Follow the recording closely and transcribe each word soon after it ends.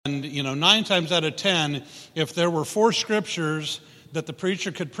9 times out of 10, if there were 4 scriptures that the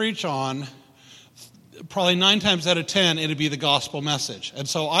preacher could preach on, probably 9 times out of 10, it'd be the gospel message. And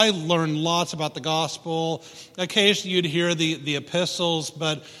so I learned lots about the gospel. Occasionally you'd hear the epistles,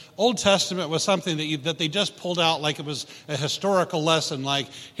 but Old Testament was something that they just pulled out like it was a historical lesson. Like,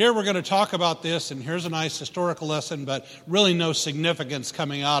 here we're going to talk about this, and here's a nice historical lesson, but really no significance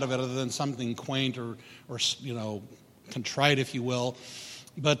coming out of it other than something quaint or contrite, if you will.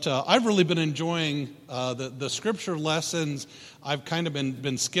 But I've really been enjoying the scripture lessons. I've kind of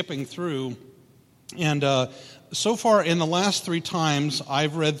been skipping through. And so far, in the last 3 times,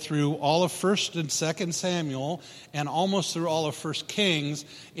 I've read through all of 1st and 2nd Samuel and almost through all of 1st Kings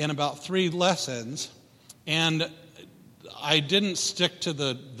in about 3 lessons. And I didn't stick to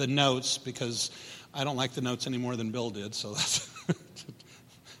the notes because I don't like the notes any more than Bill did. So that's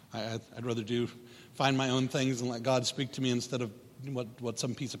I'd rather find my own things and let God speak to me instead of what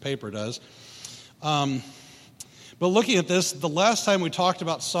some piece of paper does. But looking at this, the last time we talked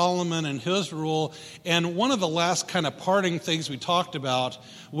about Solomon and his rule, and one of the last kind of parting things we talked about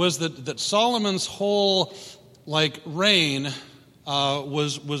was that Solomon's whole reign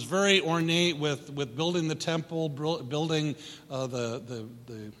was very ornate with building the temple, building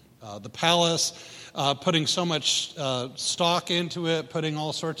the palace, putting so much stock into it, putting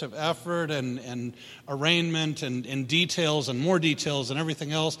all sorts of effort and arraignment and details and more details and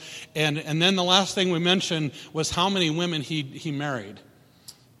everything else. And then the last thing we mentioned was how many women he married.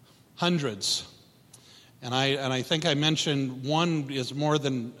 Hundreds. And I think I mentioned one is more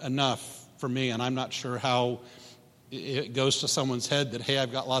than enough for me, and I'm not sure how it goes to someone's head that, hey,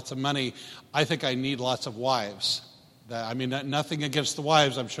 I've got lots of money. I think I need lots of wives. Nothing against the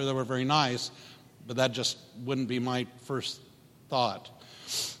wives. I'm sure they were very nice, but that just wouldn't be my first thought.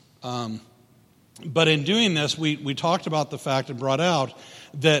 But in doing this, we talked about the fact and brought out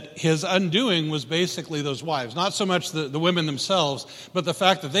that his undoing was basically those wives. Not so much the women themselves, but the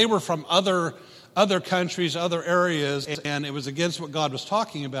fact that they were from other countries, other areas, and it was against what God was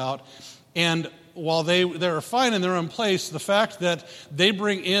talking about. And while they're fine in their own place, the fact that they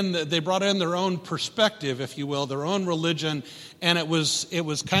brought in their own perspective, if you will, their own religion, and it was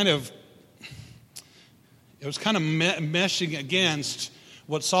kind of meshing against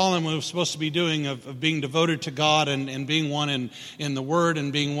what Solomon was supposed to be doing of being devoted to God and being one in the Word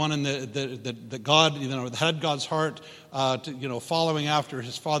and being one in the God, that had God's heart, following after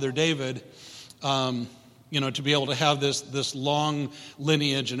his father David. To be able to have this long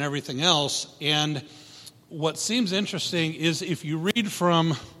lineage and everything else. And what seems interesting is if you read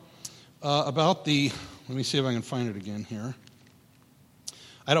from let me see if I can find it again here.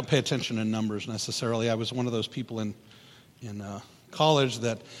 I don't pay attention to numbers necessarily. I was one of those people in college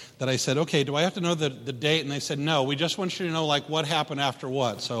that I said, okay, do I have to know the date? And they said, no, we just want you to know what happened after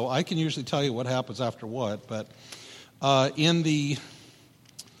what. So I can usually tell you what happens after what, but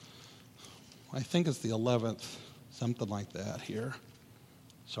I think it's the 11th, something like that here.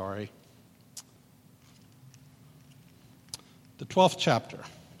 Sorry. The 12th chapter.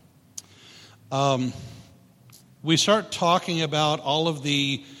 We start talking about all of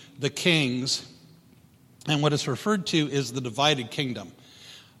the kings, and what is referred to is the divided kingdom.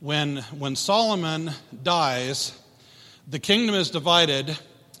 When Solomon dies, the kingdom is divided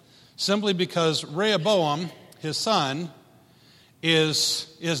simply because Rehoboam, his son,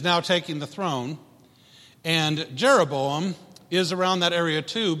 is now taking the throne, and Jeroboam is around that area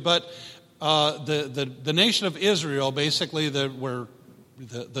too. But the nation of Israel, basically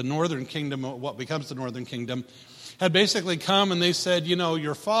the northern kingdom, what becomes the northern kingdom, had basically come and they said,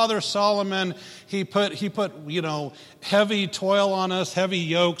 your father Solomon, he put heavy toil on us, heavy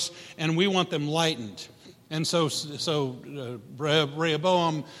yokes, and we want them lightened. And so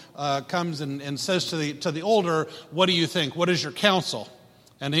Rehoboam comes and says to the older, what do you think? What is your counsel?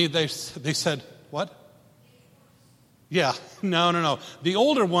 And they said, what? Yeah, no. The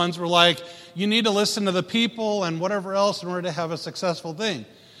older ones were like, you need to listen to the people and whatever else in order to have a successful thing.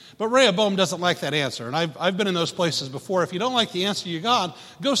 But Rehoboam doesn't like that answer. And I've been in those places before. If you don't like the answer you got,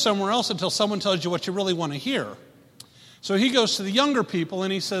 go somewhere else until someone tells you what you really want to hear. So he goes to the younger people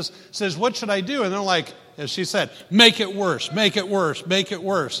and he says, what should I do? And they're like, as she said, make it worse, make it worse, make it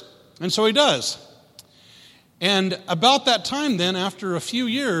worse. And so he does. And about that time then, after a few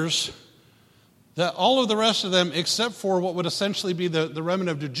years, that all of the rest of them, except for what would essentially be the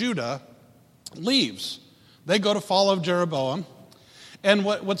remnant of Judah, leaves. They go to follow Jeroboam. And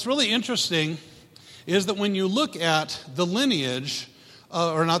what's really interesting is that when you look at the lineage,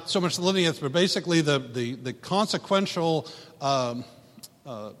 or not so much the lineage, but basically the consequential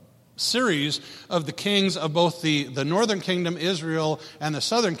series of the kings of both the northern kingdom, Israel, and the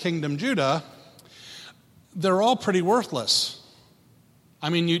southern kingdom, Judah, they're all pretty worthless. I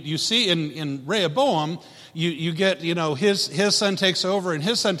mean, you see in Rehoboam, you get, his son takes over and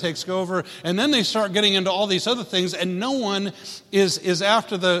his son takes over, and then they start getting into all these other things, and no one is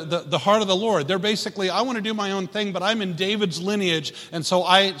after the heart of the Lord. They're basically, I want to do my own thing, but I'm in David's lineage, and so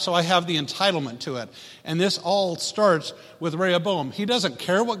I have the entitlement to it. And this all starts with Rehoboam. He doesn't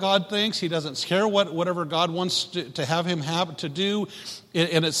care what God thinks. He doesn't care whatever God wants to have him have to do.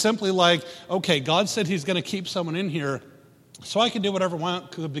 And it's simply like, okay, God said he's going to keep someone in here, so I can do whatever I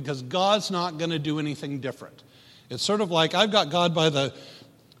want because God's not going to do anything different. It's sort of like I've got God by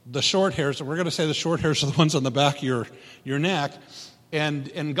the short hairs, and we're going to say the short hairs are the ones on the back of your neck,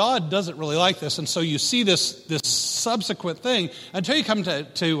 and God doesn't really like this, and so you see this subsequent thing until you come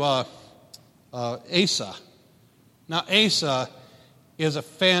to Asa. Now Asa is a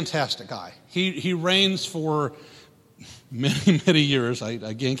fantastic guy. He reigns for many, many years. I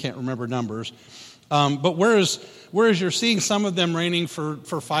again can't remember numbers. But whereas you're seeing some of them reigning for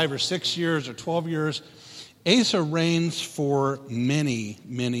 5 or 6 years or 12 years, Asa reigns for many,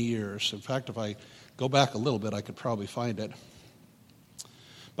 many years. In fact, if I go back a little bit, I could probably find it.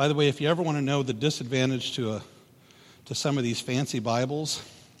 By the way, if you ever want to know the disadvantage to some of these fancy Bibles,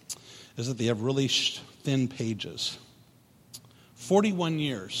 is that they have really thin pages. 41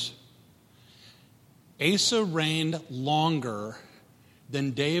 years. Asa reigned longer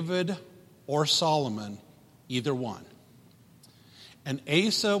than David or Solomon, either one. And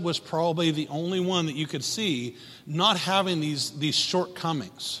Asa was probably the only one that you could see not having these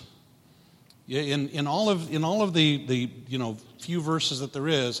shortcomings. In all of the few verses that there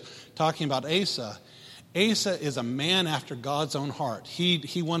is talking about Asa is a man after God's own heart.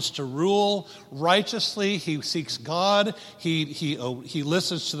 He wants to rule righteously. He seeks God. He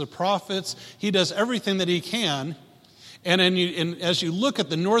listens to the prophets. He does everything that he can. And as you look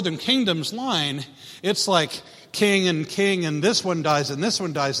at the northern kingdom's line, it's like king, and this one dies, and this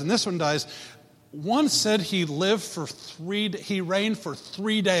one dies, and this one dies. One said he reigned for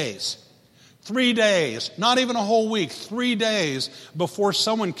 3 days. 3 days, not even a whole week, 3 days before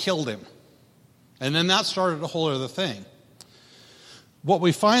someone killed him. And then that started a whole other thing. What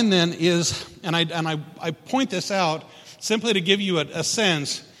we find then is, and I point this out simply to give you a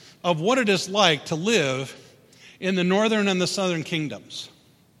sense of what it is like to live in the northern and the southern kingdoms.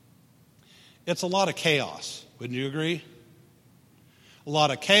 It's a lot of chaos. Wouldn't you agree? A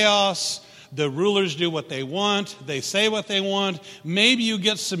lot of chaos. The rulers do what they want. They say what they want. Maybe you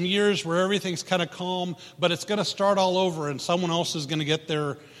get some years where everything's kind of calm, but it's going to start all over and someone else is going to get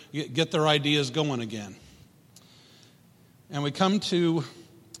their ideas going again. And we come to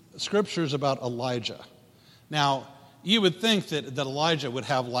scriptures about Elijah. Now, you would think that Elijah would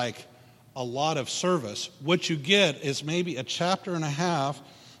have like a lot of service. What you get is maybe a chapter and a half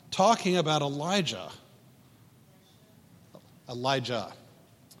talking about Elijah.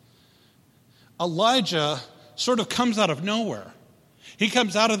 Elijah sort of comes out of nowhere. He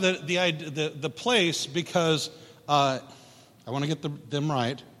comes out of the place because I want to get them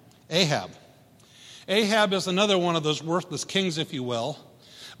right. Ahab is another one of those worthless kings, if you will.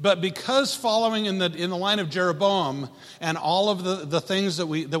 But because following in the line of Jeroboam and all of the things that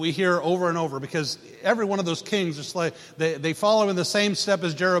we hear over and over, because every one of those kings is like they follow in the same step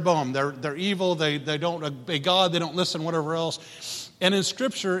as Jeroboam. They're evil. They don't obey God. They don't listen. Whatever else. And in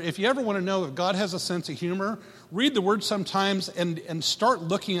Scripture, if you ever want to know if God has a sense of humor, read the Word sometimes and start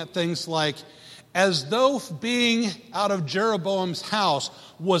looking at things like, as though being out of Jeroboam's house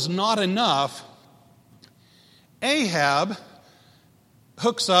was not enough, Ahab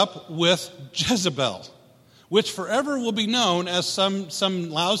hooks up with Jezebel, which forever will be known as some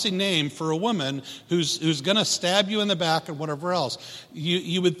lousy name for a woman who's going to stab you in the back and whatever else.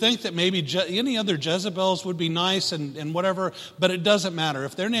 You would think that maybe any other Jezebels would be nice and whatever, but it doesn't matter.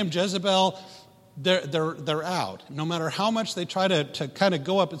 If they're named Jezebel, they're out. No matter how much they try to kind of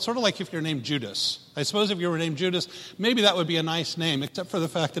go up. It's sort of like if you're named Judas. I suppose if you were named Judas, maybe that would be a nice name, except for the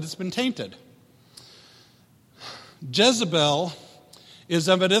fact that it's been tainted. Jezebel is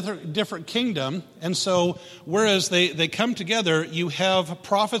of a different kingdom, and so whereas they come together, you have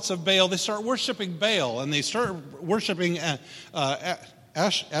prophets of Baal. They start worshiping Baal, and they start worshiping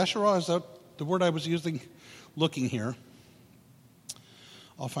Asherah. Is that the word I was looking here?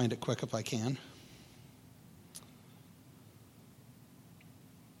 I'll find it quick if I can.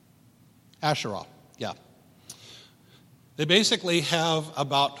 Asherah, yeah. They basically have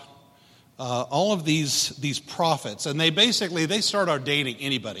about all of these prophets, and they start out dating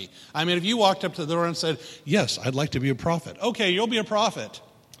anybody. I mean, if you walked up to the door and said, "Yes, I'd like to be a prophet." Okay, you'll be a prophet.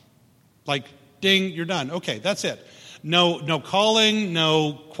 Like, ding, you're done. Okay, that's it. No calling,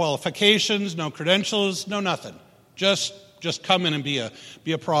 no qualifications, no credentials, no nothing. Just come in and be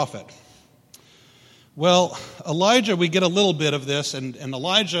a prophet. Well, Elijah, we get a little bit of this, and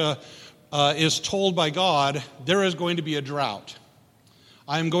Elijah is told by God, there is going to be a drought.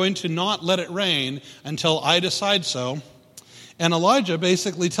 I am going to not let it rain until I decide so. And Elijah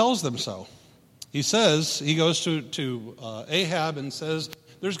basically tells them so. He goes to Ahab and says,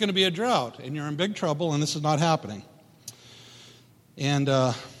 there's going to be a drought, and you're in big trouble, and this is not happening. And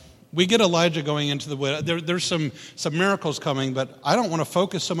we get Elijah going into the widow. There's some miracles coming, but I don't want to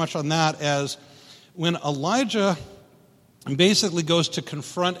focus so much on that as when Elijah basically goes to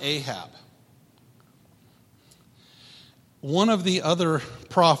confront Ahab. One of the other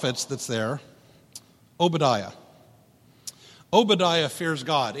prophets that's there, Obadiah. Obadiah fears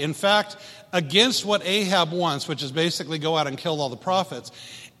God. In fact, against what Ahab wants, which is basically go out and kill all the prophets,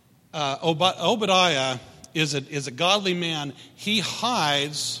 Obadiah is a godly man. He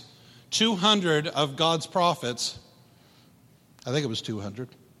hides 200 of God's prophets. I think it was 200.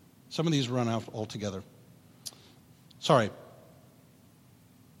 Some of these run out altogether.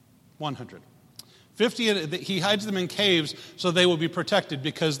 100. 50, he hides them in caves so they will be protected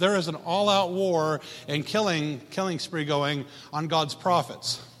because there is an all-out war and killing spree going on God's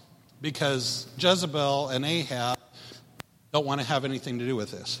prophets because Jezebel and Ahab don't want to have anything to do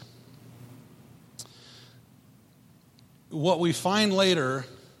with this. What we find later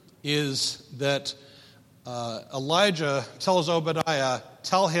is that Elijah tells Obadiah,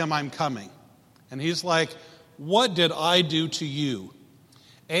 tell him I'm coming. And he's like, what did I do to you?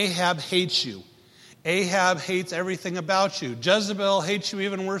 Ahab hates you. Ahab hates everything about you. Jezebel hates you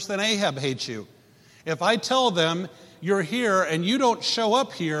even worse than Ahab hates you. If I tell them you're here and you don't show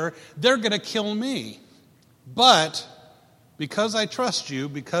up here, they're going to kill me. But because I trust you,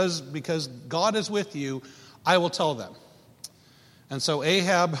 because God is with you, I will tell them. And so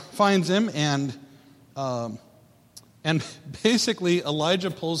Ahab finds him, and basically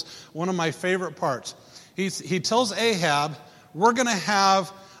Elijah pulls one of my favorite parts. He tells Ahab, we're going to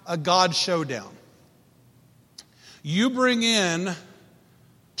have a God showdown. You bring in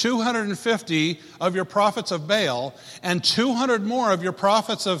 250 of your prophets of Baal and 200 more of your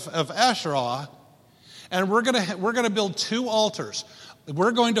prophets of Asherah, and we're going to build 2 altars.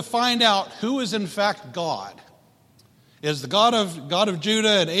 We're going to find out who is in fact God. Is the God of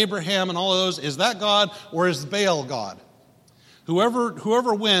Judah and Abraham and all of those, is that God, or is Baal God?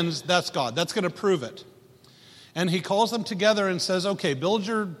 Whoever wins, that's God. That's going to prove it. And he calls them together and says, okay, build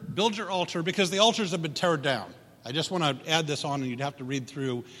your altar, because the altars have been torn down. I just want to add this on, and you'd have to read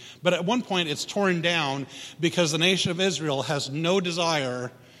through. But at one point, it's torn down because the nation of Israel has no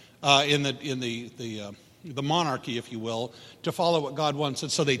desire in the monarchy, if you will, to follow what God wants.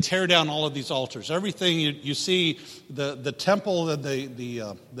 And so they tear down all of these altars. Everything you see, the temple,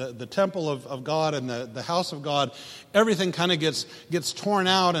 the temple of God and the house of God, everything kind of gets torn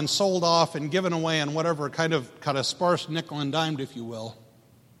out and sold off and given away and whatever, kind of sparse nickel and dimed, if you will.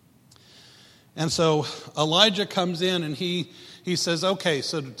 And so Elijah comes in and he says, okay,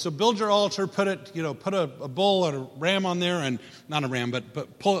 so build your altar, put a bull and a ram on there, and not a ram,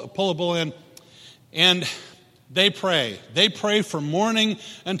 but pull a bull in. And they pray. They pray from morning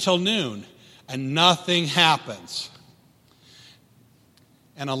until noon, and nothing happens.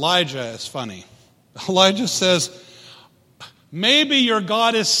 And Elijah is funny. Elijah says, maybe your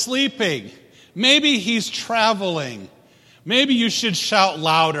God is sleeping. Maybe he's traveling. Maybe you should shout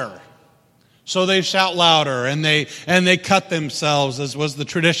louder. So they shout louder, and they cut themselves, as was the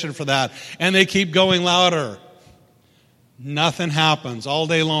tradition for that. And they keep going louder. Nothing happens all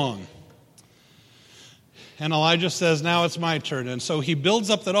day long. And Elijah says, now it's my turn. And so he builds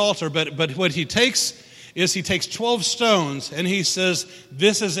up that altar, but what he takes is 12 stones, and he says,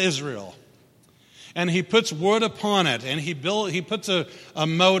 this is Israel. And he puts wood upon it, and he puts a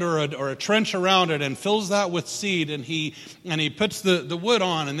moat or a trench around it and fills that with seed, and he puts the wood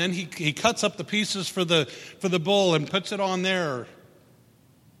on, and then he cuts up the pieces for the bull and puts it on there.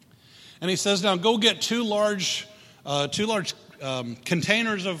 And he says, now go get two large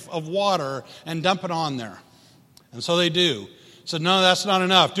containers of water and dump it on there. And so they do. So no, that's not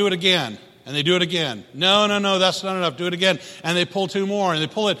enough. Do it again. And they do it again. No, that's not enough. Do it again. And they pull 2 more, and they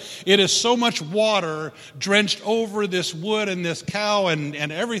pull it. It is so much water drenched over this wood and this cow and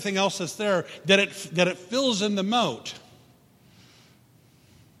everything else that's there that it fills in the moat.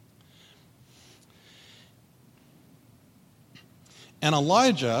 And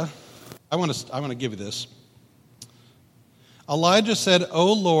Elijah, I want to give you this. Elijah said,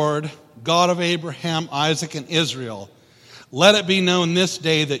 O Lord, God of Abraham, Isaac, and Israel, Let it be known this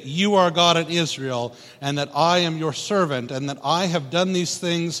day that you are God in Israel, and that I am your servant, and that I have done these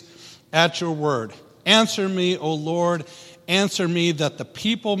things at your word. Answer me, O Lord, answer me, that the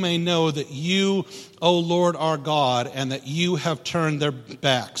people may know that you, O Lord, are God, and that you have turned their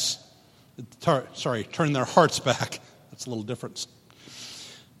backs. Turned their hearts back. That's a little different.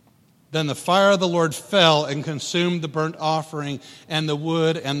 Then the fire of the Lord fell and consumed the burnt offering and the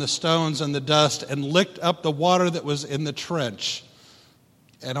wood and the stones and the dust and licked up the water that was in the trench.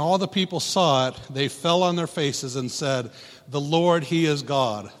 And all the people saw it. They fell on their faces and said, "The Lord, He is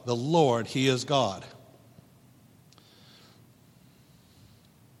God. The Lord, He is God."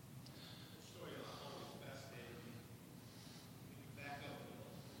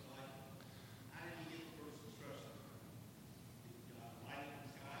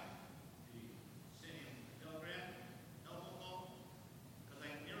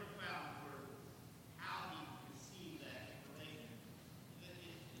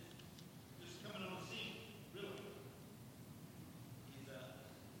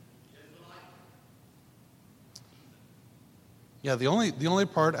 Yeah, the only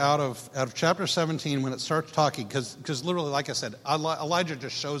part out of chapter 17 when it starts talking, because literally, like I said, Elijah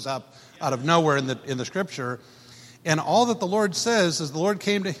just shows up out of nowhere in the scripture, and all that the Lord says is the Lord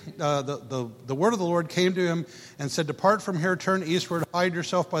came to the word of the Lord came to him and said, "Depart from here, turn eastward, hide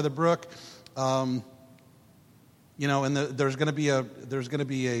yourself by the brook." And there's going to be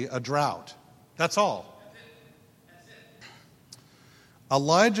a drought. That's all. That's it.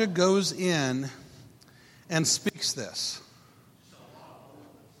 Elijah goes in and speaks this.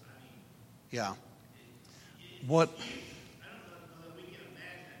 Yeah. What? I don't know that we can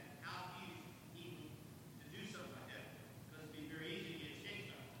imagine how easy to do something like that, because it'd be very easy to get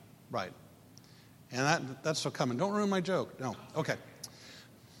shaped on. Right. And that's so coming. Don't ruin my joke. No. Okay.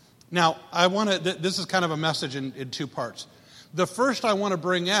 Now, I want to, this is kind of a message in two parts. The first I want to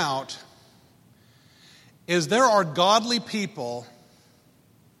bring out is there are godly people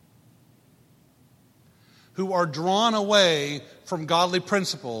who are drawn away from godly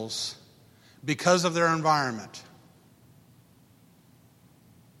principles because of their environment.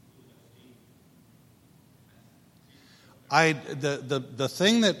 The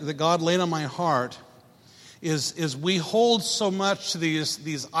thing that God laid on my heart is we hold so much to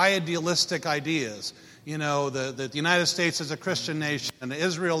these idealistic ideas. You know, the United States is a Christian nation, and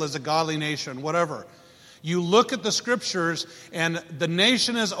Israel is a godly nation, whatever. You look at the scriptures, and the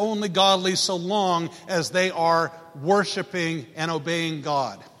nation is only godly so long as they are worshiping and obeying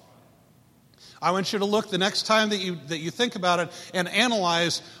God. I want you to look the next time that you think about it and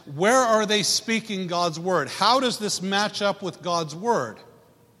analyze, where are they speaking God's word? How does this match up with God's word?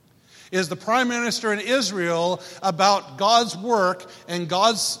 Is the prime minister in Israel about God's work and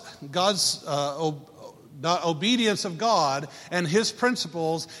God's obedience of God and His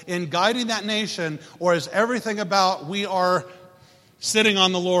principles in guiding that nation, or is everything about we are sitting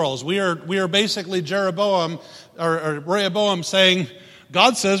on the laurels? We are basically Jeroboam or Rehoboam saying,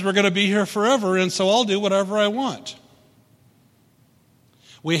 God says we're going to be here forever, and so I'll do whatever I want.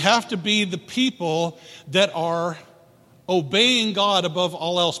 We have to be the people that are obeying God above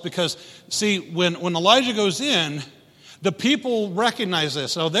all else, because, see, when Elijah goes in, the people recognize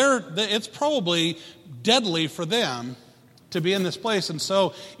this. So it's probably deadly for them to be in this place, and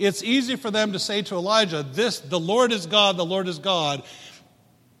so it's easy for them to say to Elijah, the Lord is God, the Lord is God,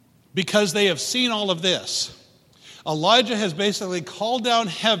 because they have seen all of this. Elijah has basically called down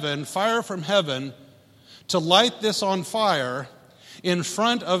fire from heaven, to light this on fire in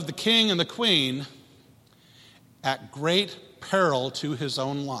front of the king and the queen at great peril to his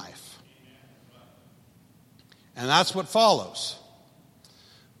own life. And that's what follows.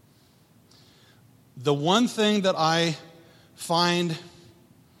 The one thing that I find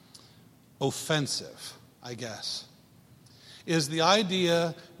offensive, I guess, is the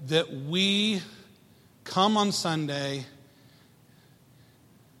idea that we come on Sunday,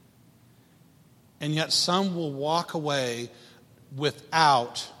 and yet some will walk away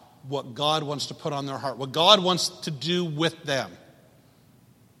without what God wants to put on their heart, what God wants to do with them.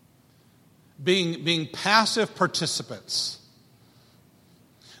 Being passive participants.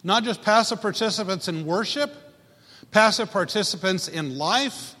 Not just passive participants in worship, passive participants in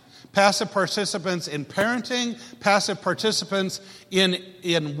life, passive participants in parenting, passive participants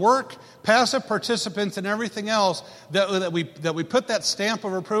in work, passive participants in everything else, that we put that stamp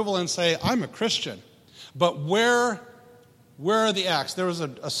of approval and say, I'm a Christian. But where are the acts? There was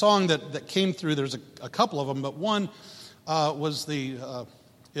a song that came through. There's a couple of them, but one was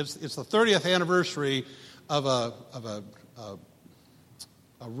it's the 30th anniversary of a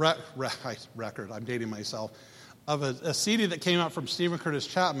record. I'm dating myself. a CD that came out from Stephen Curtis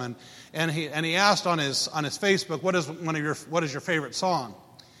Chapman, and he asked on his Facebook, what is your favorite song?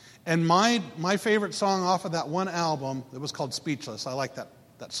 And my favorite song off of that one album, it was called Speechless. I like that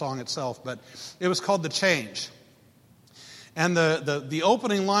song itself, but it was called The Change. And the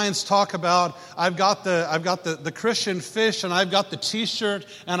opening lines talk about, I've got the Christian fish, and I've got the T-shirt,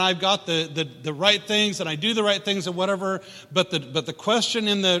 and I've got the right things, and I do the right things and whatever. But the question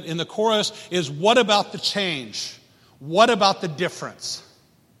in the chorus is, what about the change? What about the difference?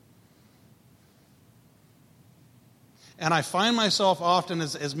 And I find myself often,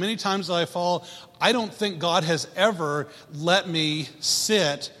 as many times as I fall, I don't think God has ever let me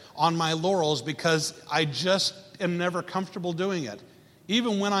sit on my laurels, because I just am never comfortable doing it.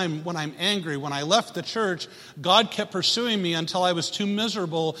 Even when I'm angry, when I left the church, God kept pursuing me until I was too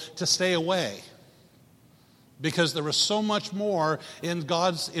miserable to stay away. Because there was so much more in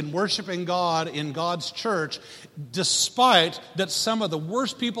worshiping God in God's church, despite that some of the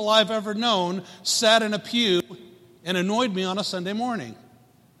worst people I've ever known sat in a pew and annoyed me on a Sunday morning.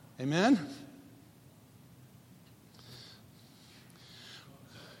 Amen?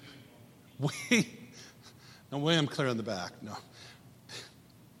 No way I'm clear in the back. No.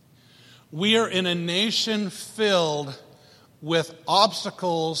 We are in a nation filled with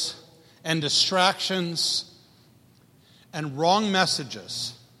obstacles and distractions and wrong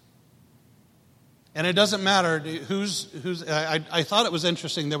messages. And it doesn't matter who's. I thought it was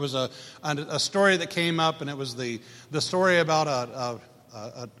interesting. There was a story that came up, and it was the story about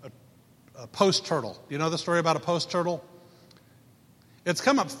a post turtle. Do you know the story about a post turtle? It's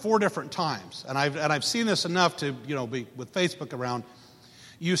come up 4 different times, and I've seen this enough to be with Facebook around.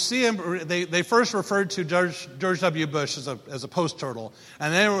 You see him. They first referred to George W. Bush as a post turtle,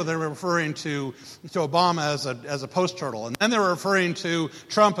 and they were referring to Obama as a post turtle, and then they were referring to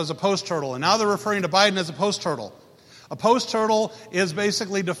Trump as a post turtle, and now they're referring to Biden as a post turtle. A post turtle is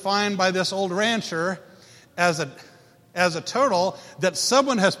basically defined by this old rancher as a turtle that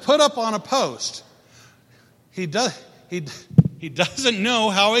someone has put up on a post. He doesn't know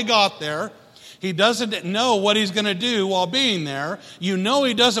how he got there. He doesn't know what he's going to do while being there. You know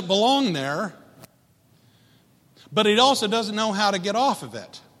he doesn't belong there. But he also doesn't know how to get off of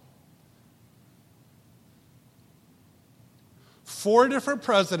it. 4 different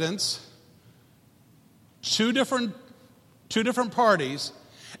presidents, two different parties,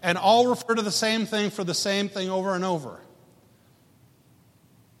 and all refer to the same thing for the same thing over and over.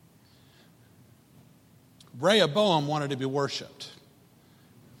 Rehoboam wanted to be worshipped.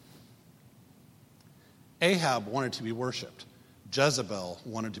 Ahab wanted to be worshipped. Jezebel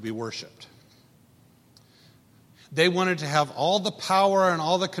wanted to be worshipped. They wanted to have all the power and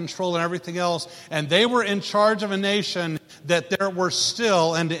all the control and everything else, and they were in charge of a nation that there were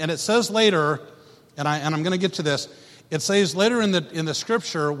still, and it says later, and I'm going to get to this, it says later in the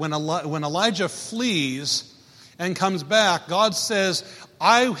scripture, when Elijah flees and comes back, God says,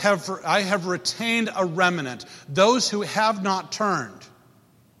 I have retained a remnant, those who have not turned.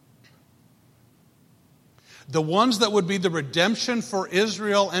 The ones that would be the redemption for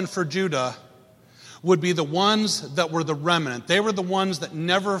Israel and for Judah would be the ones that were the remnant. They were the ones that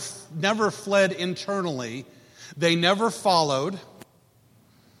never fled internally. They never followed.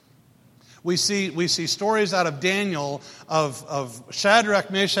 We see stories out of Daniel of Shadrach,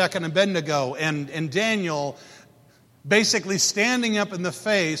 Meshach, and Abednego, and Daniel basically standing up in the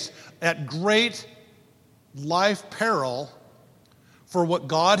face at great life peril for what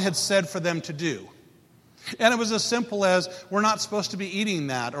God had said for them to do. And it was as simple as, we're not supposed to be eating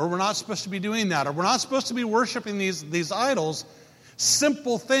that, or we're not supposed to be doing that, or we're not supposed to be worshiping these idols.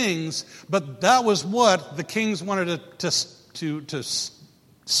 Simple things, but that was what the kings wanted to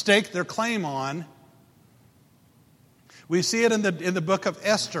stake their claim on. We see it in the book of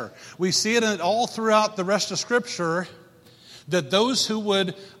Esther. We see it all throughout the rest of Scripture, that those who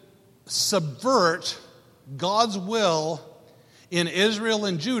would subvert God's will in Israel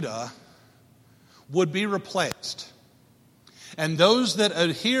and Judah would be replaced. And those that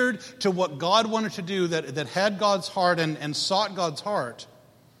adhered to what God wanted to do, that had God's heart and sought God's heart,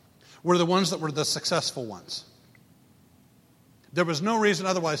 were the ones that were the successful ones. There was no reason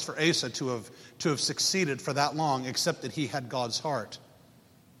otherwise for Asa to have succeeded for that long, except that he had God's heart.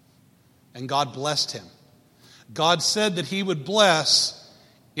 And God blessed him. God said that he would bless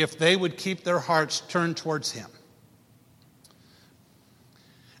if they would keep their hearts turned towards him.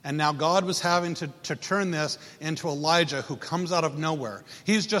 And now God was having to turn this into Elijah, who comes out of nowhere.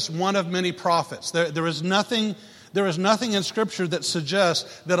 He's just one of many prophets. There is nothing in Scripture that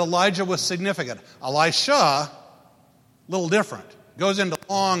suggests that Elijah was significant. Elisha, a little different, goes into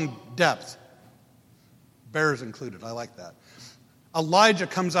long depth. Bears included. I like that. Elijah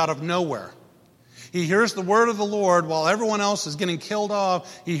comes out of nowhere. He hears the word of the Lord while everyone else is getting killed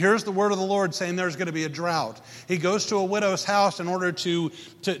off. He hears the word of the Lord saying there's going to be a drought. He goes to a widow's house in order to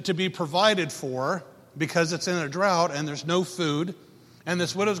be provided for because it's in a drought and there's no food. And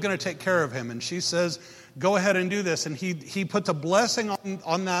this widow's going to take care of him. And she says, go ahead and do this. And he puts a blessing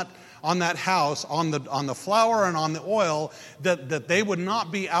on that house, on the flour and on the oil, that they would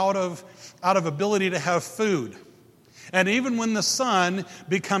not be out of ability to have food. And even when the son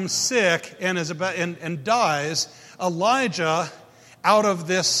becomes sick and dies, Elijah, out of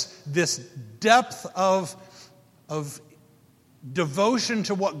this depth of devotion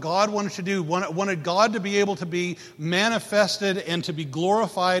to what God wanted to do, wanted God to be able to be manifested and to be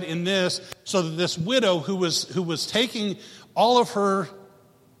glorified in this, so that this widow who was taking all of her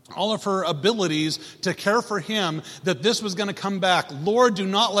abilities to care for him, that this was going to come back. Lord, do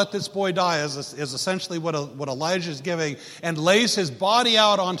not let this boy die, is essentially what Elijah is giving, and lays his body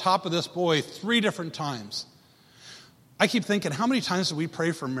out on top of this boy 3 different times. I keep thinking, how many times do we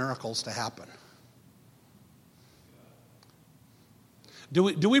pray for miracles to happen? Do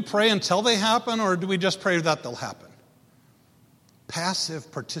we pray until they happen, or do we just pray that they'll happen?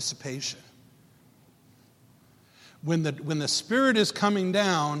 Passive participation. When the Spirit is coming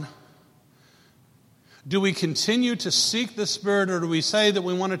down, do we continue to seek the Spirit, or do we say that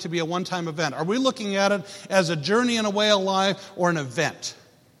we want it to be a one-time event? Are we looking at it as a journey and a way of life, or an event?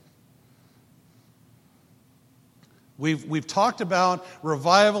 We've talked about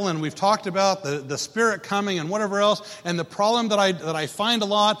revival, and we've talked about the Spirit coming and whatever else. And the problem that I find a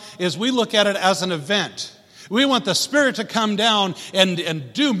lot is we look at it as an event. We want the Spirit to come down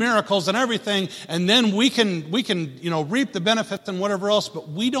and do miracles and everything, and then we can reap the benefits and whatever else. But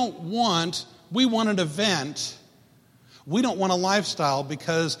we want an event. We don't want a lifestyle,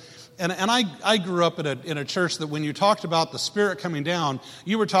 because. And I grew up in a church that when you talked about the Spirit coming down,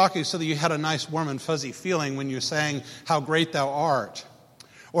 you were talking so that you had a nice warm and fuzzy feeling when you sang "How Great Thou Art,"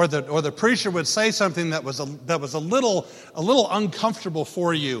 or the preacher would say something that was a little uncomfortable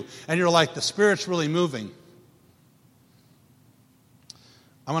for you, and you're like, the Spirit's really moving.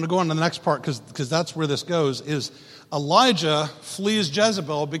 I'm going to go on to the next part because that's where this goes. Is Elijah flees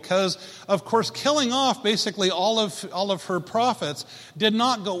Jezebel because, of course, killing off basically all of her prophets did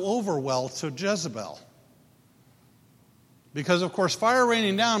not go over well to Jezebel. Because, of course, fire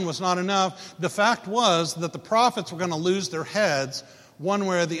raining down was not enough. The fact was that the prophets were going to lose their heads one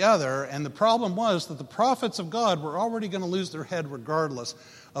way or the other, and the problem was that the prophets of God were already going to lose their head regardless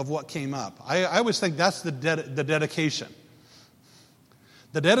of what came up. I always think that's the dedication.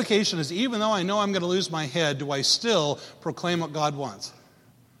 The dedication is, even though I know I'm going to lose my head, do I still proclaim what God wants?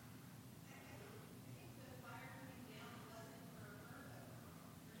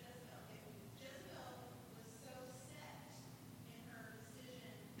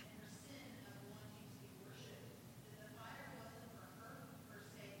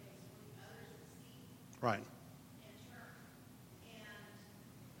 Right.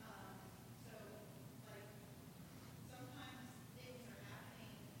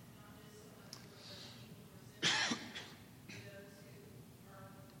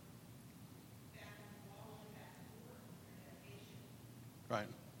 Right.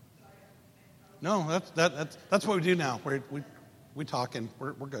 No, that's what we do now. We talk and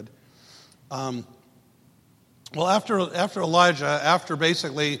we're good. Well, after Elijah, after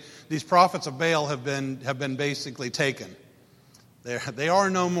basically these prophets of Baal have been basically taken, they are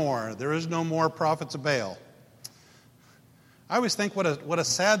no more. There is no more prophets of Baal. I always think what a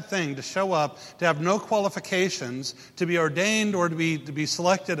sad thing to show up, to have no qualifications, to be ordained or to be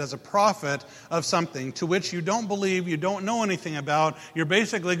selected as a prophet of something to which you don't believe, you don't know anything about. You're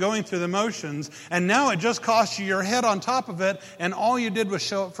basically going through the motions, and now it just cost you your head on top of it, and all you did was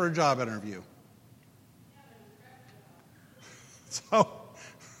show up for a job interview. So,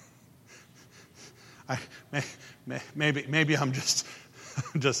 maybe I'm just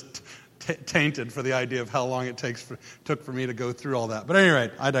tainted for the idea of how long it took for me to go through all that. But at any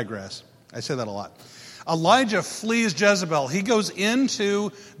rate, I digress. I say that a lot. Elijah flees Jezebel. He goes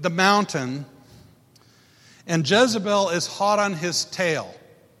into the mountain, and Jezebel is hot on his tail.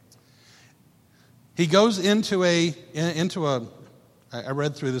 He goes into a. I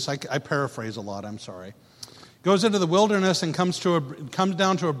read through this. I paraphrase a lot. I'm sorry. Goes into the wilderness and comes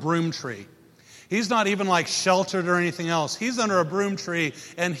down to a broom tree. He's not even like sheltered or anything else. He's under a broom tree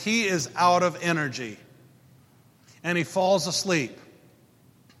and he is out of energy. And he falls asleep.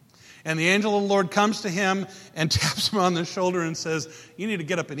 And the angel of the Lord comes to him and taps him on the shoulder and says, "You need to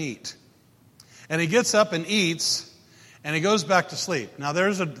get up and eat." And he gets up and eats. And he goes back to sleep. Now,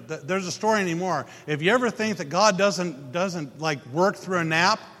 there's a story anymore. If you ever think that God doesn't like work through a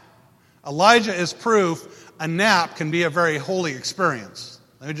nap, Elijah is proof a nap can be a very holy experience.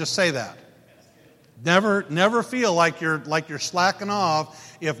 Let me just say that. Never feel like you're slacking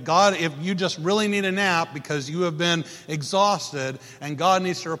off if you just really need a nap because you have been exhausted and God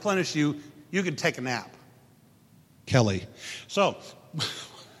needs to replenish you. You can take a nap. Kelly. So,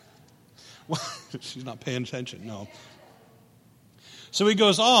 she's not paying attention. No. So he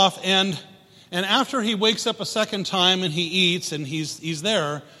goes off, and after he wakes up a second time and he eats and he's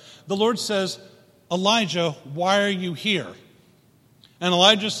there, the Lord says, Elijah, why are you here? And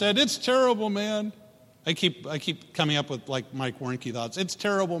Elijah said, it's terrible, man. I keep coming up with like Mike Warnke thoughts. It's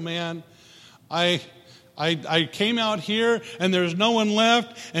terrible, man. I came out here and there's no one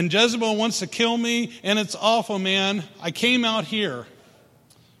left, and Jezebel wants to kill me, and it's awful, man. I came out here.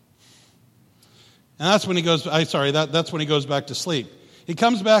 And that's when he goes. That's when he goes back to sleep. He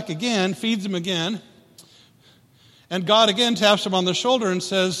comes back again, feeds him again, and God again taps him on the shoulder and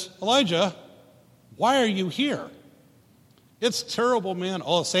says, Elijah, why are you here? It's terrible, man.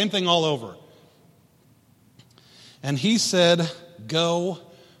 Oh, same thing all over. And he said, go.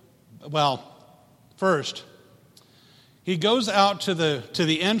 Well, first, he goes out to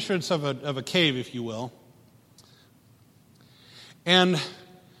the entrance of a cave, if you will, and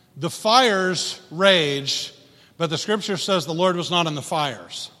the fires raged, but the scripture says the Lord was not in the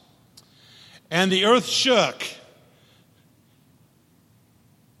fires. And the earth shook,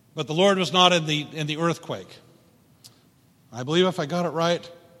 but the Lord was not in the earthquake. I believe if I got it right.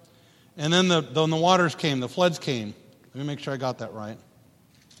 And then the waters came, the floods came. Let me make sure I got that right.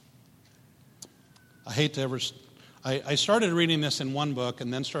 I hate to ever... I started reading this in one book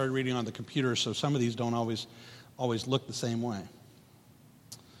and then started reading on the computer, so some of these don't always look the same way.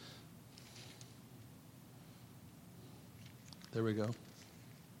 There we go.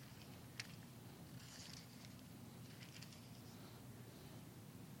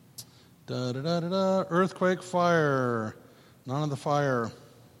 Da-da-da-da-da. Earthquake, fire. None of the fire.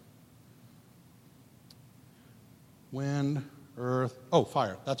 Wind, earth. Oh,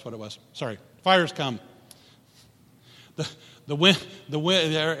 fire. That's what it was. Sorry. Fires come. The wind,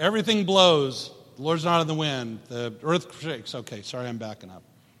 everything blows. The Lord's not in the wind. The earth shakes. Okay, sorry, I'm backing up.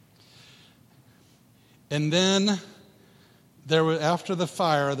 And then after the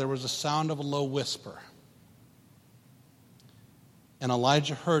fire, there was a sound of a low whisper. And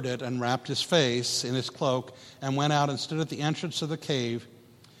Elijah heard it and wrapped his face in his cloak and went out and stood at the entrance of the cave.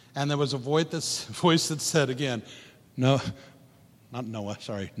 And there was a voice that said again, Noah.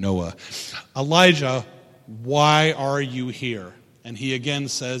 Elijah, why are you here? And he again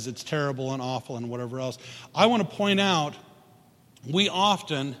says it's terrible and awful and whatever else. I want to point out, we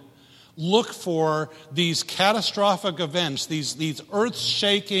often look for these catastrophic events, these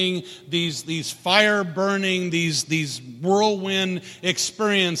earth-shaking, these fire-burning, these whirlwind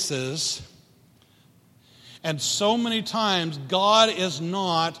experiences. And so many times, God is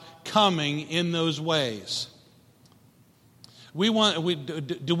not coming in those ways. Do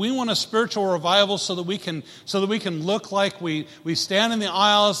we want a spiritual revival so that we can look like we stand in the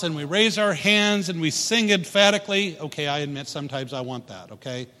aisles and we raise our hands and we sing emphatically? Okay, I admit sometimes I want that,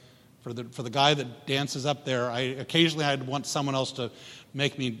 okay? For the guy that dances up there, occasionally I'd want someone else to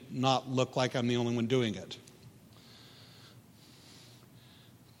make me not look like I'm the only one doing it.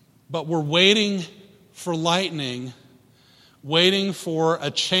 But we're waiting for lightning, waiting for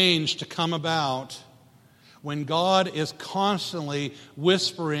a change to come about when God is constantly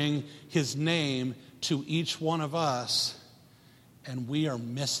whispering His name to each one of us, and we are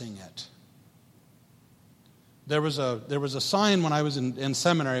missing it. There was a sign when I was in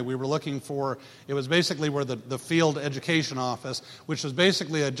seminary we were looking for. It was basically where the field education office, which was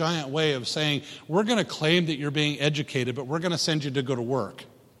basically a giant way of saying, we're going to claim that you're being educated, but we're going to send you to go to work.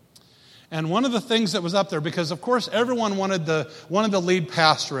 And one of the things that was up there, because of course everyone wanted the lead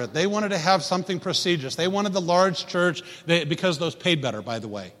pastorate. They wanted to have something prestigious. They wanted the large church, because those paid better, by the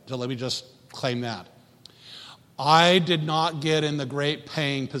way. So let me just claim that. I did not get in the great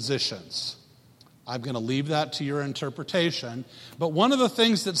paying positions. I'm going to leave that to your interpretation. But one of the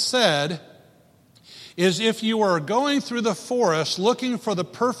things that said is if you are going through the forest looking for the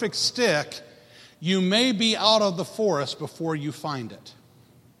perfect stick, you may be out of the forest before you find it.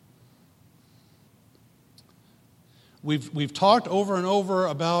 We've talked over and over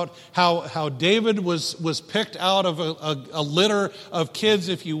about how David was picked out of a litter of kids,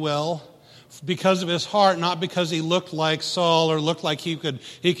 if you will, because of his heart, not because he looked like Saul or looked like he could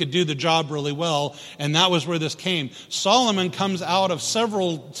do the job really well. And that was where this came. Solomon comes out of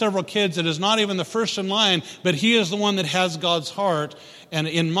several kids that is not even the first in line, but he is the one that has God's heart and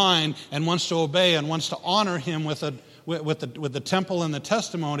in mind and wants to obey and wants to honor him with the temple and the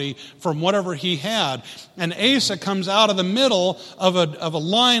testimony from whatever he had. And Asa comes out of the middle of a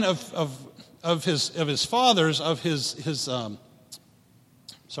line of his fathers,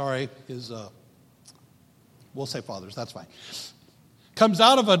 we'll say fathers, that's fine. Comes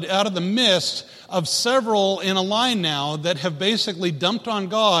out of the midst of several in a line now that have basically dumped on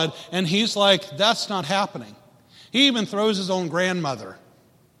God, and he's like, that's not happening. He even throws his own grandmother.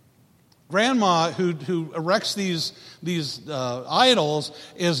 Grandma, who erects these idols,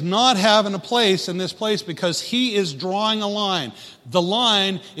 is not having a place in this place because he is drawing a line. The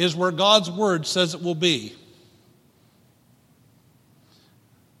line is where God's word says it will be.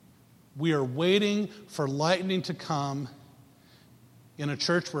 We are waiting for lightning to come in a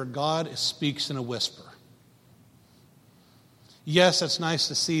church where God speaks in a whisper. Yes, it's nice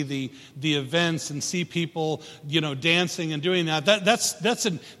to see the events and see people, dancing and doing that.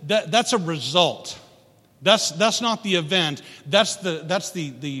 That's a result. That's not the event. That's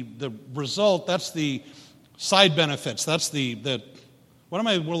the result. That's the side benefits. That's the what am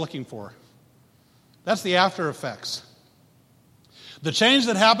I looking for? That's the after effects. The change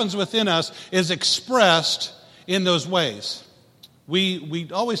that happens within us is expressed in those ways. We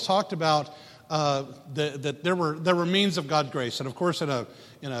always talked about that there were means of God's grace, and of course, in a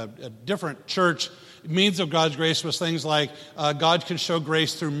different church, means of God's grace was things like God can show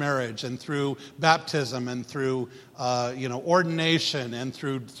grace through marriage and through baptism and through ordination and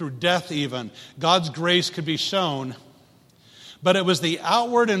through death. Even God's grace could be shown. But it was the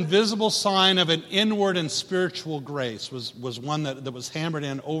outward and visible sign of an inward and spiritual grace was one that was hammered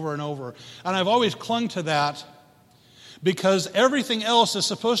in over and over. And I've always clung to that because everything else is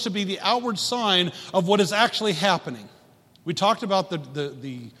supposed to be the outward sign of what is actually happening. We talked about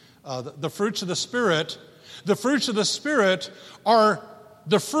the fruits of the Spirit. The fruits of the Spirit are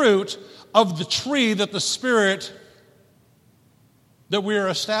the fruit of the tree that the Spirit that we are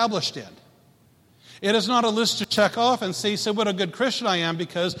established in. It is not a list to check off and say what a good Christian I am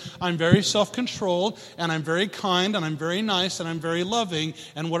because I'm very self-controlled and I'm very kind and I'm very nice and I'm very loving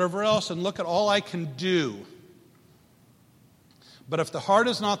and whatever else, and look at all I can do. But if the heart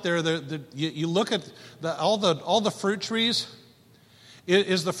is not there, you look at all the fruit trees.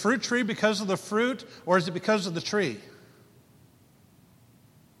 Is the fruit tree because of the fruit or is it because of the tree?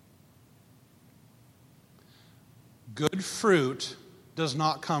 Good fruit does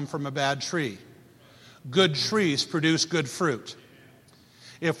not come from a bad tree. Good trees produce good fruit.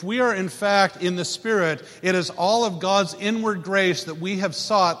 If we are in fact in the Spirit, it is all of God's inward grace that we have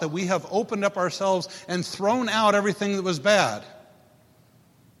sought, that we have opened up ourselves and thrown out everything that was bad.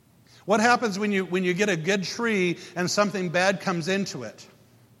 What happens when you get a good tree and something bad comes into it?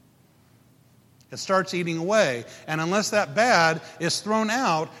 It starts eating away. And unless that bad is thrown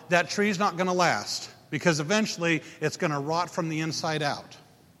out, that tree's not going to last because eventually it's going to rot from the inside out.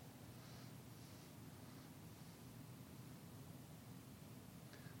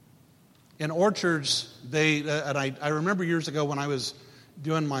 In orchards, and I remember years ago when I was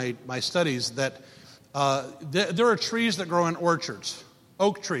doing my studies that there are trees that grow in orchards.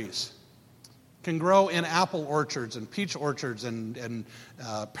 Oak trees can grow in apple orchards and peach orchards and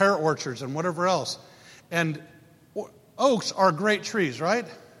pear orchards and whatever else. And oaks are great trees, right?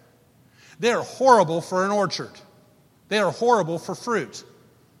 They are horrible for an orchard. They are horrible for fruit.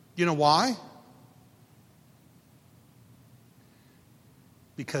 You know why?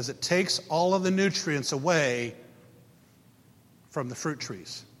 Because it takes all of the nutrients away from the fruit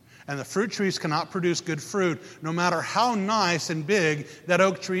trees. And the fruit trees cannot produce good fruit no matter how nice and big that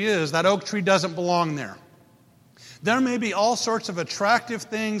oak tree is. That oak tree doesn't belong there. There may be all sorts of attractive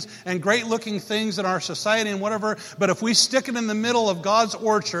things and great-looking things in our society and whatever, but if we stick it in the middle of God's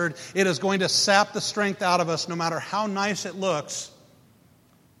orchard, it is going to sap the strength out of us no matter how nice it looks.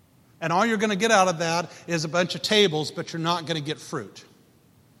 And all you're going to get out of that is a bunch of tables, but you're not going to get fruit.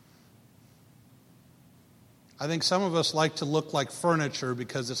 I think some of us like to look like furniture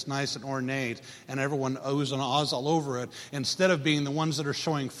because it's nice and ornate and everyone ohs and ahs all over it instead of being the ones that are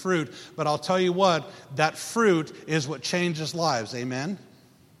showing fruit. But I'll tell you what, that fruit is what changes lives. Amen?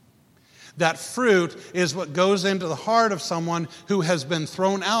 That fruit is what goes into the heart of someone who has been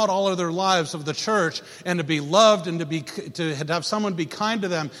thrown out all of their lives of the church, and to be loved and to have someone be kind to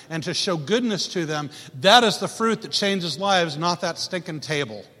them and to show goodness to them. That is the fruit that changes lives, not that stinking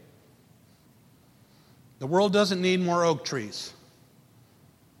table. The world doesn't need more oak trees.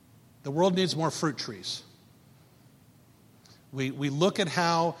 The world needs more fruit trees. We look at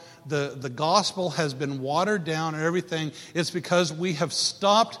how the gospel has been watered down and everything. It's because we have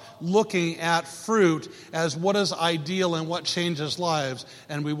stopped looking at fruit as what is ideal and what changes lives,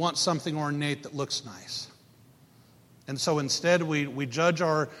 and we want something ornate that looks nice. And so instead we judge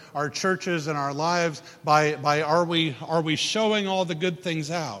our churches and our lives by are we showing all the good things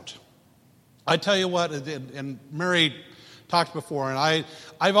out? I tell you what, and Mary talked before, and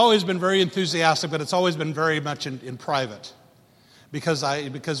I've always been very enthusiastic, but it's always been very much in private. Because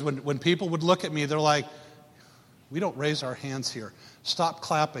when people would look at me, they're like, we don't raise our hands here. Stop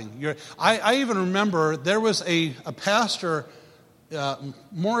clapping. I even remember there was a pastor,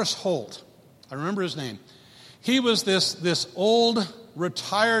 Morris Holt. I remember his name. He was this old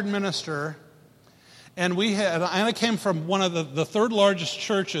retired minister, and I came from one of the third largest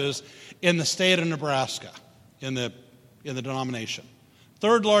churches in the state of Nebraska in the denomination.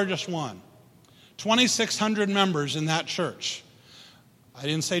 Third largest one. 2,600 members in that church. I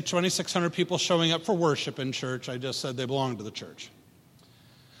didn't say 2,600 people showing up for worship in church. I just said they belonged to the church.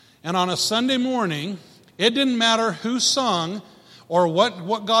 And on a Sunday morning, it didn't matter who sung or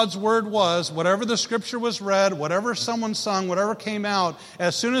what God's word was, whatever the scripture was read, whatever someone sung, whatever came out,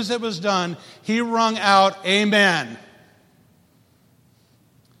 as soon as it was done, he rung out, "Amen."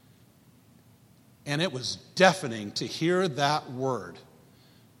 And it was deafening to hear that word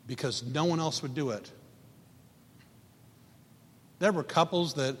because no one else would do it. There were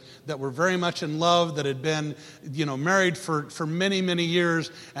couples that were very much in love, that had been, married for many, many years,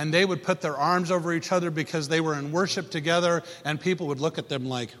 and they would put their arms over each other because they were in worship together, and people would look at them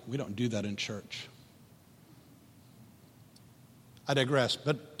like, we don't do that in church. I digress.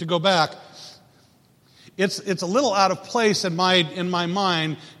 But to go back, it's a little out of place in my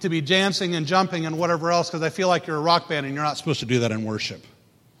mind to be dancing and jumping and whatever else, because I feel like you're a rock band and you're not supposed to do that in worship.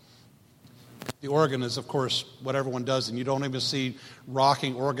 The organ is, of course, what everyone does, and you don't even see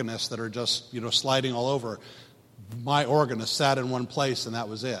rocking organists that are just, sliding all over. My organist sat in one place, and that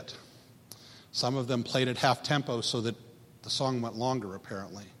was it. Some of them played at half tempo so that the song went longer,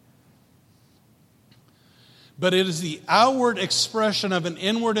 apparently. But it is the outward expression of an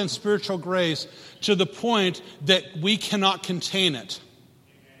inward and spiritual grace to the point that we cannot contain it.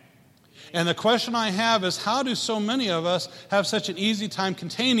 And the question I have is, how do so many of us have such an easy time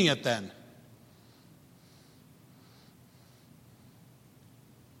containing it then?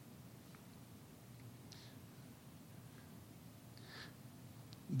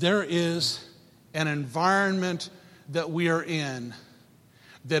 There is an environment that we are in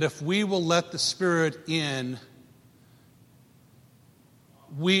that if we will let the Spirit in,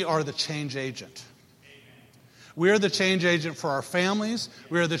 we are the change agent. We are the change agent for our families.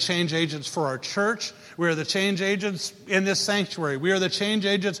 We are the change agents for our church. We are the change agents in this sanctuary. We are the change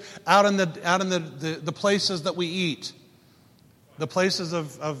agents out in the places that we eat. The places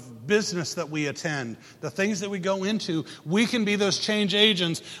of business that we attend, the things that we go into. We can be those change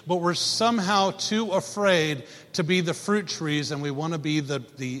agents, but we're somehow too afraid to be the fruit trees, and we want to be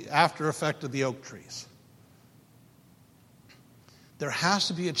the after effect of the oak trees. There has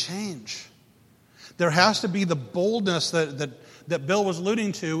to be a change. There has to be the boldness that Bill was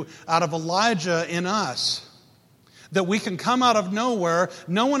alluding to out of Elijah in us. That we can come out of nowhere.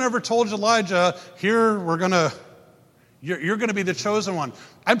 No one ever told Elijah, here you're going to be the chosen one.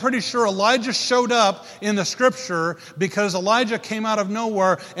 I'm pretty sure Elijah showed up in the scripture because Elijah came out of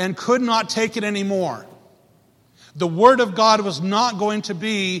nowhere and could not take it anymore. The word of God was not going to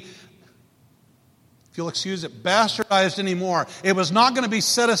be, if you'll excuse it, bastardized anymore. It was not going to be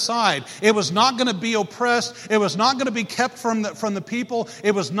set aside. It was not going to be oppressed. It was not going to be kept from the people.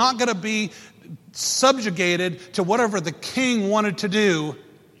 It was not going to be subjugated to whatever the king wanted to do.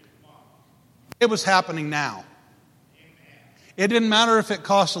 It was happening now. It didn't matter if it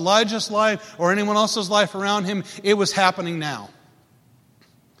cost Elijah's life or anyone else's life around him. It was happening now.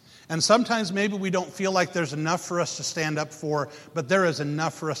 And sometimes maybe we don't feel like there's enough for us to stand up for, but there is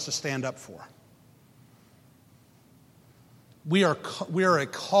enough for us to stand up for. We are a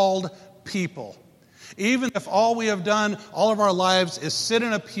called people. Even if all we have done all of our lives is sit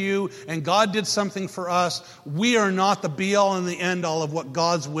in a pew and God did something for us, we are not the be-all and the end-all of what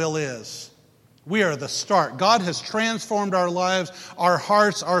God's will is. We are the start. God has transformed our lives, our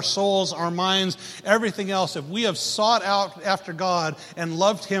hearts, our souls, our minds, everything else. If we have sought out after God and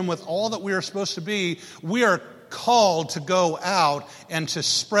loved Him with all that we are supposed to be, we are called to go out and to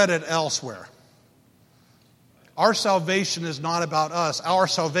spread it elsewhere. Our salvation is not about us. Our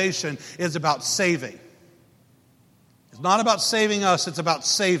salvation is about saving. It's not about saving us, it's about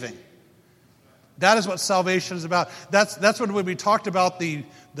saving. That is what salvation is about. That's when we talked about the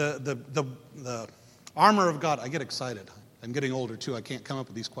armor of God. I get excited. I'm getting older too. I can't come up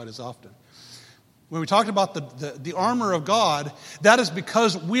with these quite as often. When we talked about the armor of God, that is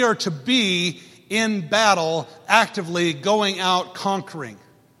because we are to be in battle, actively going out conquering.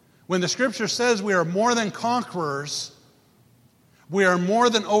 When the Scripture says we are more than conquerors, we are more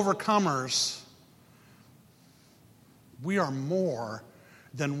than overcomers, we are more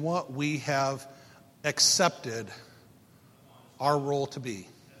than what we have accepted our role to be.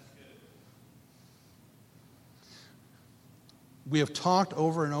 We have talked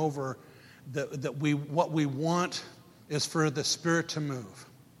over and over that what we want is for the Spirit to move.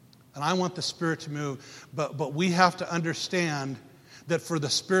 And I want the Spirit to move, but we have to understand that for the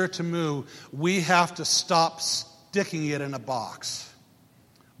Spirit to move, we have to stop sticking it in a box.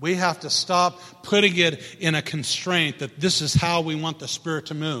 We have to stop putting it in a constraint that this is how we want the Spirit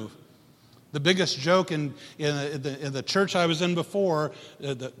to move. The biggest joke in the church I was in before,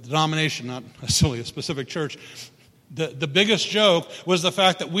 the denomination, not necessarily a specific church, the biggest joke was the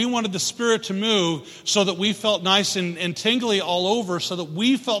fact that we wanted the Spirit to move so that we felt nice and tingly all over, so that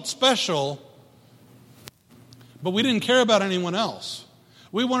we felt special, but we didn't care about anyone else.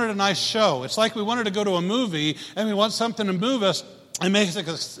 We wanted a nice show. It's like we wanted to go to a movie and we want something to move us and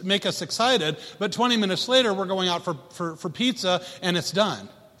make us excited, but 20 minutes later we're going out for pizza and it's done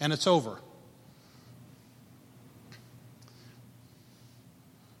and it's over.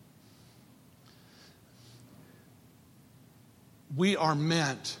 We are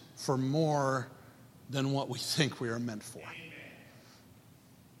meant for more than what we think we are meant for.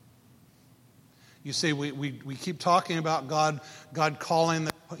 You see, we keep talking about God calling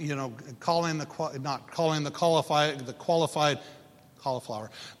the qualified cauliflower,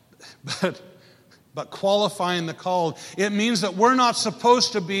 but qualifying the called. It means that we're not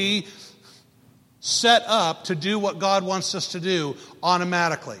supposed to be set up to do what God wants us to do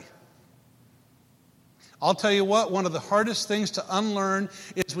automatically. I'll tell you what, one of the hardest things to unlearn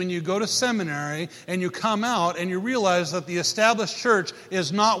is when you go to seminary and you come out and you realize that the established church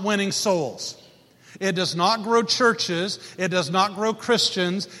is not winning souls. It does not grow churches. It does not grow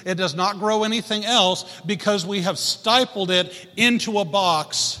Christians. It does not grow anything else because we have stifled it into a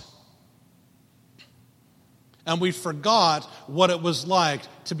box and we forgot what it was like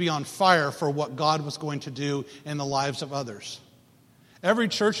to be on fire for what God was going to do in the lives of others. Every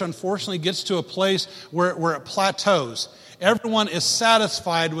church, unfortunately, gets to a place where it plateaus. Everyone is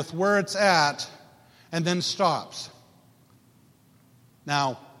satisfied with where it's at and then stops.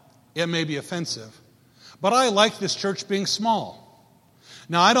 Now, it may be offensive, but I like this church being small.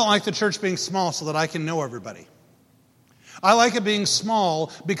 Now, I don't like the church being small so that I can know everybody. I like it being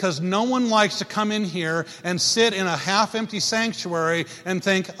small because no one likes to come in here and sit in a half-empty sanctuary and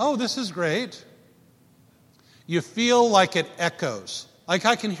think, oh, this is great. You feel like it echoes. Like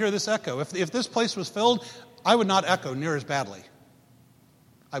I can hear this echo. If this place was filled, I would not echo near as badly.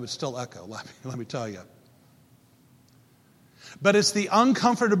 I would still echo, let me tell you. But it's the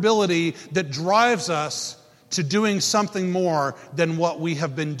uncomfortability that drives us to doing something more than what we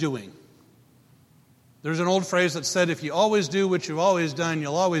have been doing. There's an old phrase that said, if you always do what you've always done,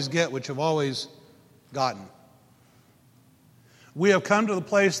 you'll always get what you've always gotten. We have come to the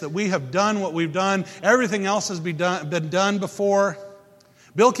place that we have done what we've done. Everything else has been done before.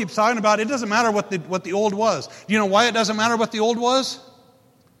 Bill keeps talking about it doesn't matter what the old was. Do you know why it doesn't matter what the old was?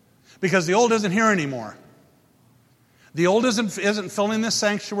 Because the old isn't here anymore. The old isn't filling this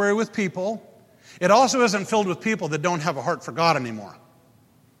sanctuary with people. It also isn't filled with people that don't have a heart for God anymore.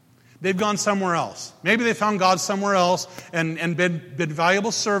 They've gone somewhere else. Maybe they found God somewhere else and been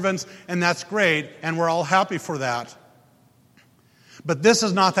valuable servants, and that's great, and we're all happy for that. But this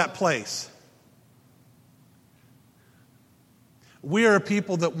is not that place. We are a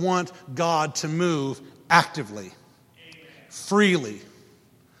people that want God to move actively, freely,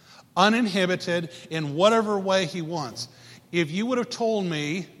 uninhibited, in whatever way He wants. If you would have told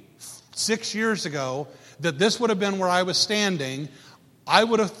me 6 years ago that this would have been where I was standing, I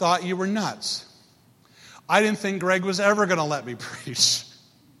would have thought you were nuts. I didn't think Greg was ever going to let me preach.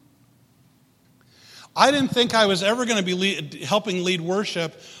 I didn't think I was ever going to be helping lead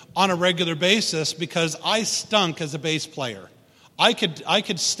worship on a regular basis because I stunk as a bass player. I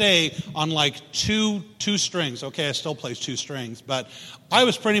could stay on like two strings. Okay, I still play two strings, but I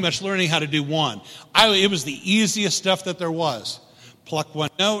was pretty much learning how to do one. It was the easiest stuff that there was. Pluck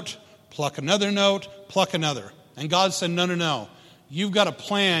one note, pluck another note, pluck another. And God said, no. You've got a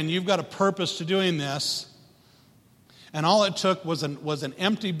plan. You've got a purpose to doing this. And all it took was an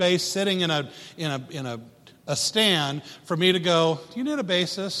empty bass sitting in a stand for me to go, do you need a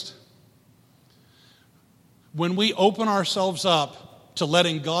bassist? When we open ourselves up to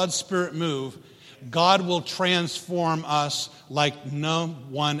letting God's Spirit move, God will transform us like no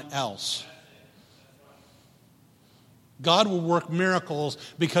one else. God will work miracles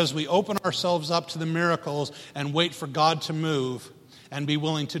because we open ourselves up to the miracles and wait for God to move and be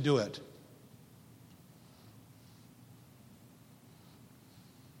willing to do it.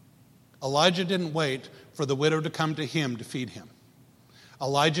 Elijah didn't wait for the widow to come to him to feed him.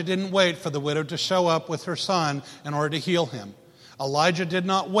 Elijah didn't wait for the widow to show up with her son in order to heal him. Elijah did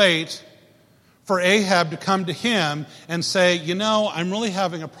not wait for Ahab to come to him and say, I'm really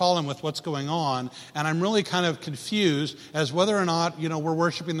having a problem with what's going on, and I'm really kind of confused as whether or not, we're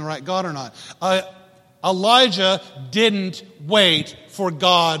worshiping the right God or not. Elijah didn't wait for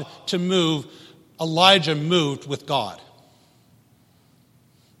God to move. Elijah moved with God.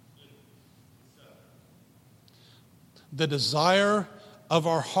 The desire of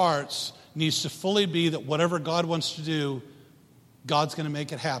our hearts needs to fully be that whatever God wants to do, God's going to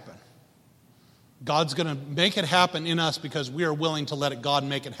make it happen. God's going to make it happen in us because we are willing to let God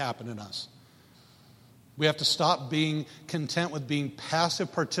make it happen in us. We have to stop being content with being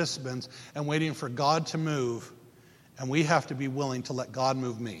passive participants and waiting for God to move, and we have to be willing to let God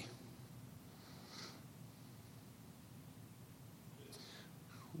move me.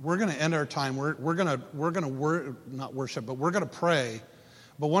 We're going to end our time. We're going to not worship, but we're going to pray.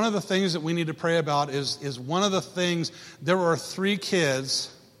 But one of the things that we need to pray about is one of the things, there are 3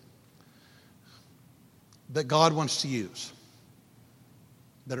 kids that God wants to use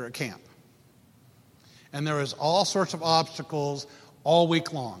that are at camp. And there is all sorts of obstacles all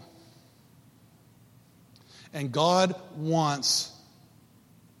week long. And God wants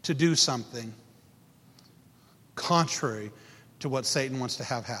to do something contrary to what Satan wants to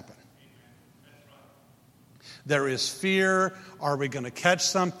have happen. There is fear. Are we going to catch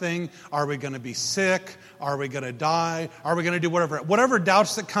something? Are we going to be sick? Are we going to die? Are we going to do whatever? Whatever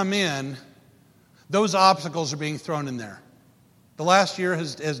doubts that come in, those obstacles are being thrown in there. The last year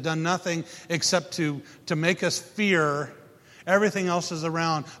has done nothing except to make us fear everything else is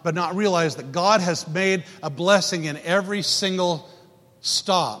around, but not realize that God has made a blessing in every single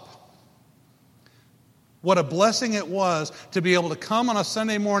stop. What a blessing it was to be able to come on a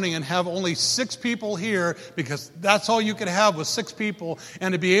Sunday morning and have only 6 people here, because that's all you could have was 6 people,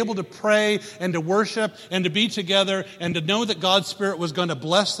 and to be able to pray and to worship and to be together and to know that God's Spirit was going to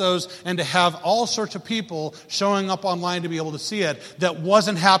bless those, and to have all sorts of people showing up online to be able to see it that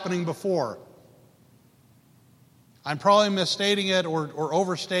wasn't happening before. I'm probably misstating it or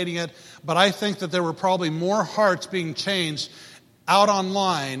overstating it, but I think that there were probably more hearts being changed out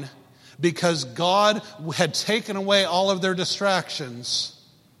online because God had taken away all of their distractions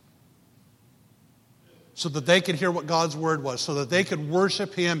so that they could hear what God's word was, so that they could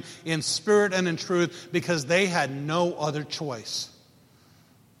worship Him in spirit and in truth, because they had no other choice.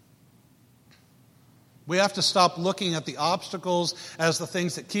 We have to stop looking at the obstacles as the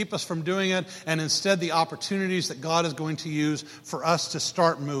things that keep us from doing it, and instead the opportunities that God is going to use for us to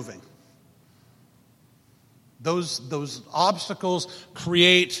start moving. Those obstacles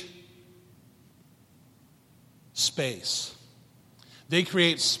create space. They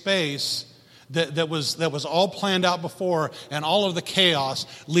create space that was all planned out before, and all of the chaos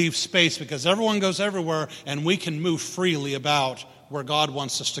leaves space because everyone goes everywhere, and we can move freely about where God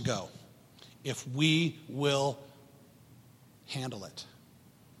wants us to go if we will handle it.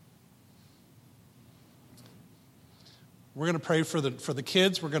 We're going to pray for the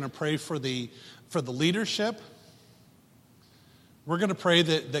kids. We're going to pray for the leadership. We're going to pray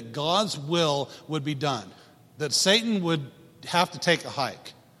that God's will would be done, that Satan would have to take a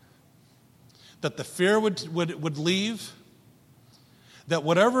hike, that the fear would leave, that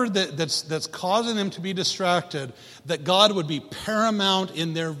whatever that's causing them to be distracted, that God would be paramount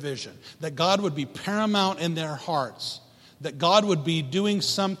in their vision, that God would be paramount in their hearts, that God would be doing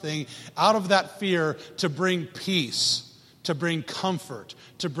something out of that fear to bring peace, to bring comfort,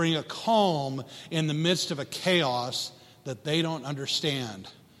 to bring a calm in the midst of a chaos that they don't understand.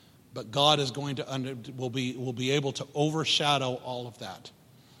 But God is going to will be able to overshadow all of that.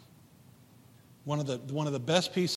 One of the best pieces